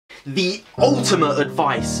The ultimate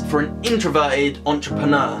advice for an introverted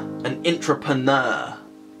entrepreneur, an intrapreneur.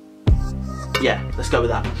 Yeah, let's go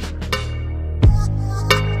with that.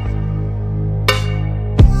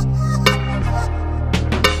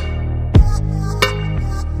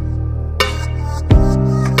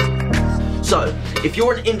 So, if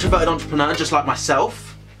you're an introverted entrepreneur just like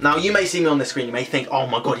myself, now you may see me on the screen, you may think, oh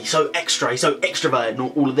my god, he's so extroverted and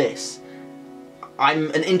all of this.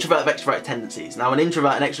 I'm an introvert of extrovert tendencies. Now, an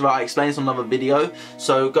introvert and extrovert, I explained this on another video,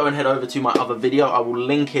 so go and head over to my other video. I will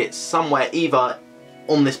link it somewhere either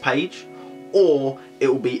on this page or it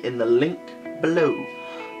will be in the link below.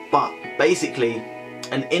 But basically,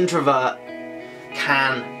 an introvert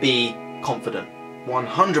can be confident,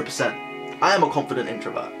 100%. I am a confident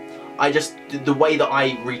introvert. The way that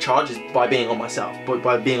I recharge is by being on myself,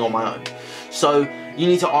 by being on my own. So you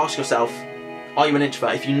need to ask yourself, are you an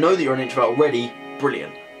introvert? If you know that you're an introvert already,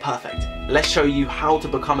 brilliant, perfect. Let's show you how to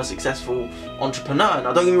become a successful entrepreneur.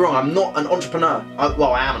 Now don't get me wrong, I'm not an entrepreneur.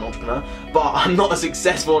 Well, I am an entrepreneur, but I'm not a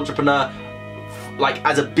successful entrepreneur like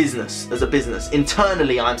as a business.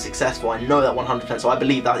 Internally I'm successful, I know that 100%, so I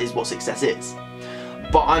believe that is what success is.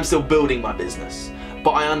 But I'm still building my business.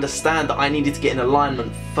 But I understand that I needed to get in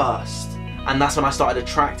alignment first. And that's when I started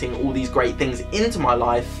attracting all these great things into my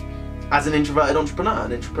life as an introverted entrepreneur,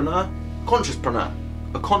 an intrapreneur, consciouspreneur,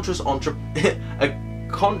 a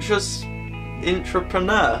conscious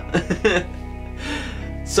intrapreneur.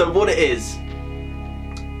 So what it is,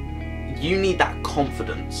 you need that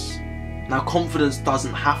confidence. Now confidence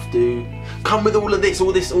doesn't have to come with all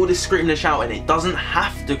this screaming and shouting. It doesn't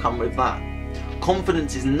have to come with that.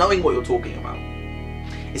 Confidence is knowing what you're talking about.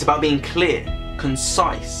 It's about being clear,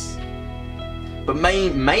 concise. But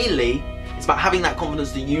mainly, it's about having that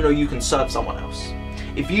confidence that you know you can serve someone else.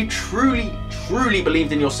 If you truly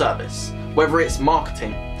believed in your service, whether it's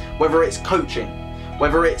marketing, whether it's coaching,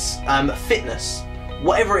 whether it's fitness,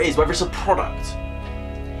 whatever it is, whether it's a product,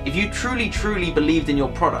 if you truly believed in your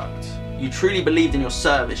product, you truly believed in your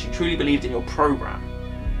service, you truly believed in your program,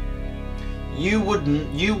 you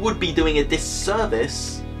would be doing a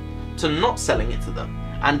disservice to not selling it to them.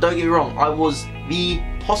 And don't get me wrong, I was the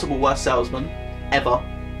possible worst salesman ever,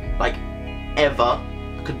 like ever.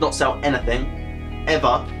 I could not sell anything.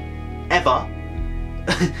 Ever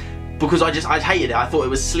because I hated it. I thought it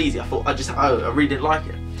was sleazy. I really didn't like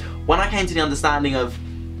it. When I came to the understanding of,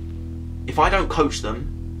 if I don't coach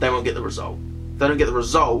them, they won't get the result. If they don't get the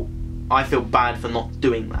result, I feel bad for not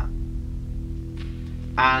doing that.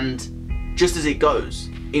 And just as it goes,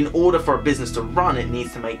 in order for a business to run, it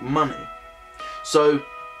needs to make money. So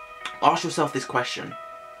ask yourself this question: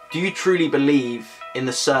 do you truly believe in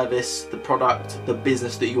the service, the product, the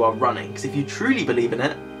business that you are running? Because if you truly believe in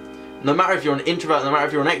it, no matter if you're an introvert, no matter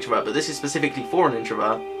if you're an extrovert, but this is specifically for an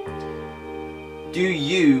introvert, do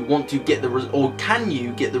you want to get or can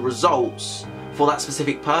you get the results for that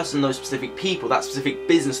specific person, those specific people, that specific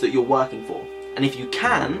business that you're working for? And if you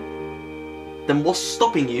can, then what's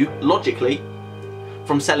stopping you, logically,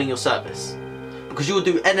 from selling your service? Because you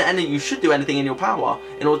should do anything in your power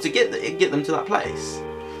in order to get them to that place.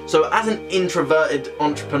 So as an introverted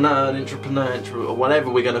entrepreneur, or whatever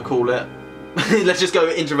we're going to call it, let's just go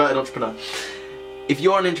with introverted entrepreneur. If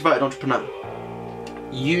you're an introverted entrepreneur,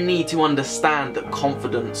 you need to understand that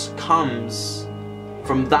confidence comes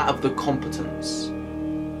from that of the competence.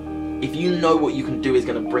 If you know what you can do is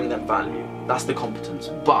going to bring them value, that's the competence.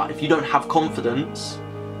 But if you don't have confidence,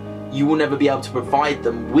 you will never be able to provide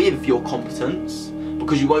them with your competence,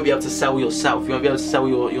 because you won't be able to sell yourself, you won't be able to sell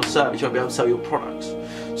your service, you won't be able to sell your products.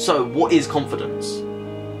 So what is confidence?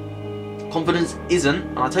 Confidence isn't,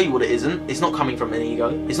 and I'll tell you what it isn't, it's not coming from an ego.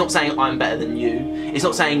 It's not saying I'm better than you. It's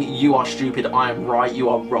not saying you are stupid, I am right, you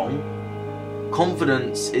are wrong.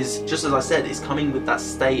 Confidence is, just as I said, it's coming with that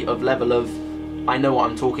state of level of, I know what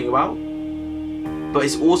I'm talking about. But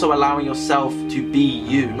it's also allowing yourself to be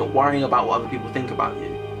you, not worrying about what other people think about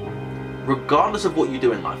you. Regardless of what you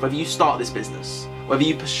do in life, whether you start this business, whether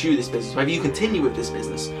you pursue this business, whether you continue with this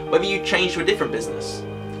business, whether you change to a different business,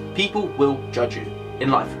 people will judge you in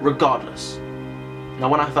life, regardless. Now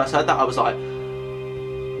when I first heard that, I was like,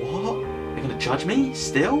 what? They're gonna judge me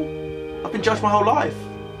still? I've been judged my whole life.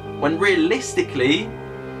 When realistically,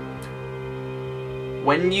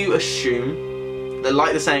 when you assume that,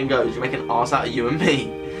 like the saying goes, you make an arse out of you and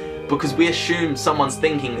me, because we assume someone's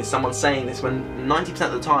thinking this, someone's saying this, when 90%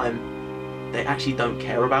 of the time, they actually don't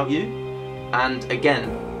care about you. And again,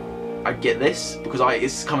 I get this because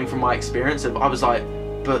it's coming from my experience of, I was like,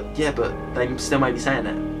 but they still may be saying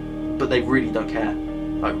it, but they really don't care.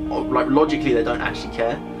 Like logically they don't actually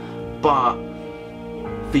care. But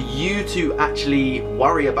for you to actually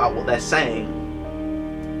worry about what they're saying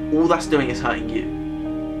all that's doing is hurting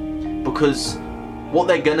you. Because what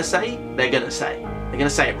they're gonna say, they're gonna say. They're gonna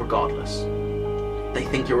say it regardless. They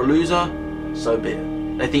think you're a loser, so be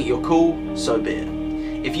it. They think you're cool, so be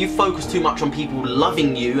it. If you focus too much on people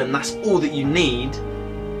loving you and that's all that you need,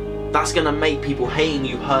 that's gonna make people hating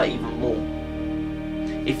you hurt even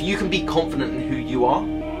more. If you can be confident in who you are,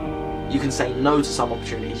 you can say no to some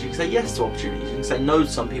opportunities, you can say yes to opportunities, you can say no to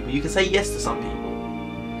some people, you can say yes to some people.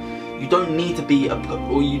 You don't need to be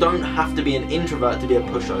you don't have to be an introvert to be a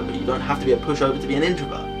pushover. You don't have to be a pushover to be an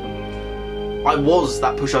introvert. I was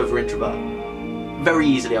that pushover introvert. Very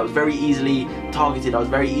easily. I was very easily targeted. I was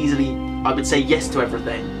very easily, I would say yes to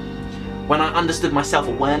everything. When I understood my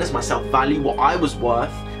self-awareness, my self-value, what I was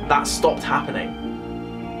worth, that stopped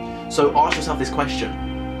happening. So ask yourself this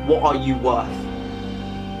question: what are you worth?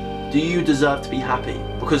 Do you deserve to be happy?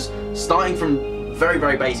 Because starting from very,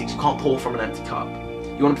 very basics, you can't pour from an empty cup.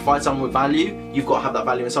 You want to provide someone with value, you've got to have that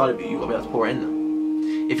value inside of you. You've got to be able to pour it in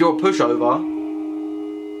them. If you're a pushover,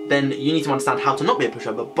 then you need to understand how to not be a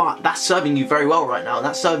pushover. But that's serving you very well right now, and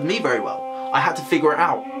that served me very well. I had to figure it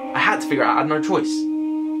out. I had no choice.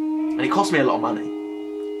 And it cost me a lot of money.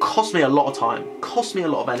 Cost me a lot of time. Cost me a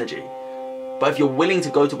lot of energy. But if you're willing to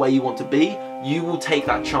go to where you want to be, you will take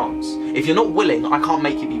that chance. If you're not willing, I can't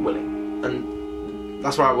make you be willing. And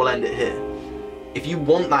that's where I will end it here. If you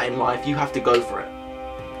want that in life, you have to go for it.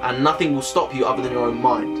 And nothing will stop you other than your own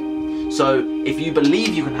mind. So if you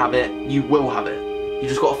believe you can have it, you will have it. You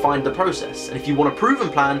just got to find the process. And if you want a proven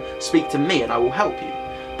plan, speak to me and I will help you.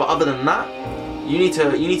 But other than that, you need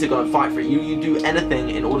to go and fight for it. You do anything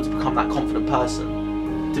in order to become that confident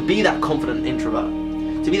person. To be that confident introvert.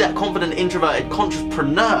 To be that confident introverted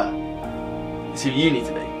entrepreneur is who you need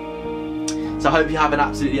to be. So I hope you have an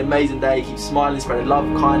absolutely amazing day. Keep smiling, spreading love,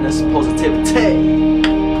 kindness,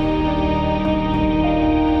 positivity.